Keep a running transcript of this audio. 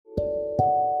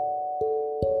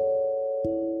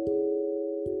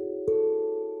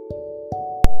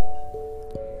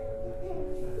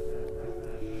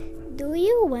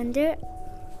you wonder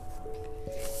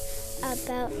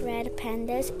about red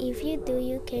pandas? If you do,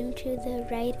 you came to the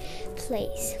right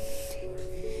place.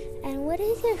 And what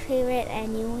is your favorite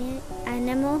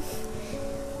animal?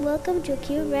 Welcome to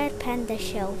Cute Red Panda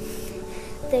Show,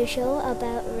 the show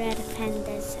about red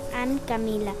pandas. I'm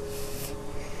Camila.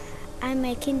 I'm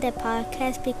making the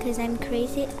podcast because I'm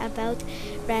crazy about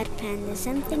red pandas.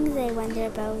 Some things I wonder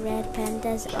about red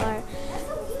pandas are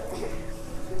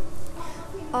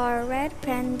red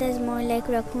pandas more like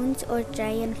raccoons or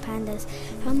giant pandas?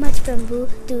 How much bamboo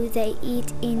do they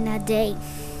eat in a day?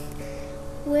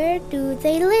 Where do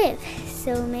they live?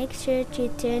 So make sure to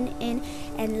tune in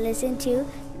and listen to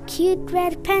Cute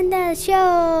Red Panda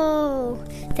Show.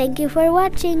 Thank you for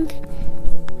watching.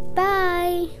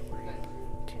 Bye.